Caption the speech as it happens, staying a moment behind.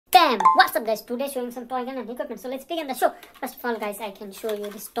Bam! What's up guys? Today showing some toy gun and equipment. So let's begin the show. First of all guys, I can show you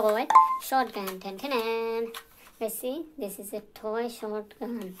this toy shotgun. Let's see. This is a toy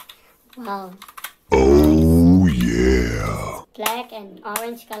shotgun. Wow. Oh yeah. Black and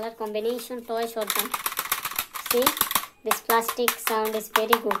orange color combination toy shotgun. See? This plastic sound is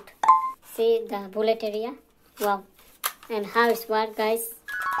very good. See the bullet area? Wow. And how it's work guys?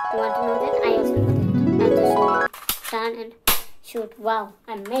 You want to know that? I also know that. I'll just show you. Turn and shoot. Wow,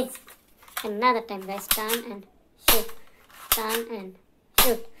 amazing. Another time guys, turn and shoot. Turn and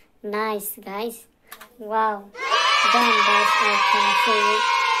shoot. Nice guys. Wow. Then guys, I can show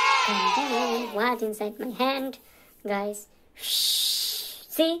you what inside my hand guys.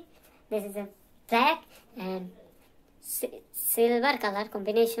 See, this is a black and silver color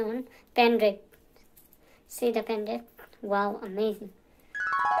combination pen grip. See the pen grip? Wow, amazing.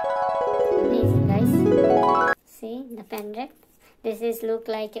 Amazing guys. See the pen grip? This is look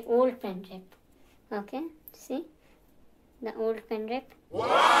like an old pen grip. Okay, see the old pen grip.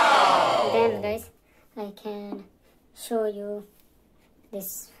 Wow. Then guys, I can show you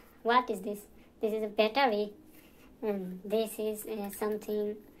this. What is this? This is a battery, and this is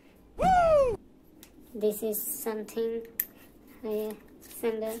something. This is something.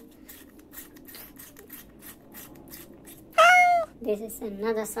 Symbol. This is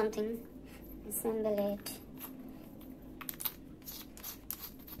another something. Assemble it.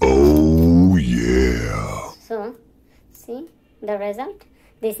 Oh yeah. So, see the result.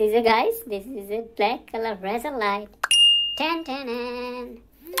 This is a guys. This is a black color razor light. Tan.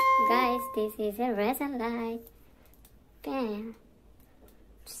 Guys, this is a razor light. Bam.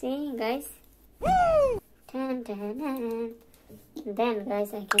 See guys. Tan. Then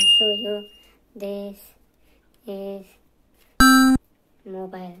guys, I can show you. This is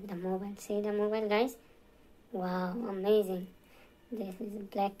mobile. The mobile. See the mobile guys. Wow, amazing. This is a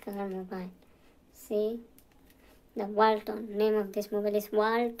black color mobile. See the Walton. Name of this mobile is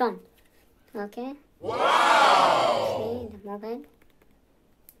Walton. Okay. Wow. See the mobile.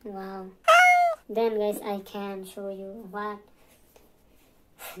 Wow. Then guys, I can show you what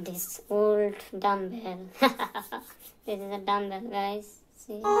this old dumbbell. This is a dumbbell guys.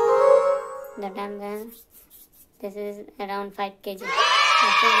 See the dumbbell. This is around 5 kg.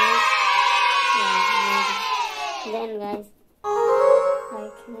 Okay, guys. Yeah, then guys, I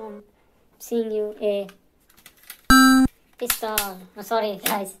can sing you a pistol. Oh, sorry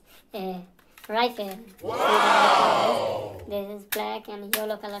guys, a rifle. Wow. This is black and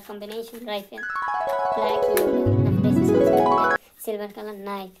yellow color combination rifle. Black, yellow, and this is also a silver color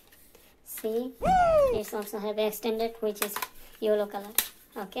knife. See, it also have extended which is yellow color.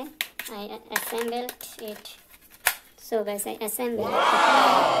 Okay, I assembled it. So guys, I assembled it.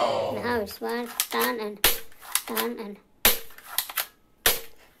 And how it's works, turn and.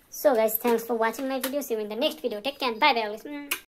 So guys, thanks for watching my video. See you in the next video. Take care. Bye bye.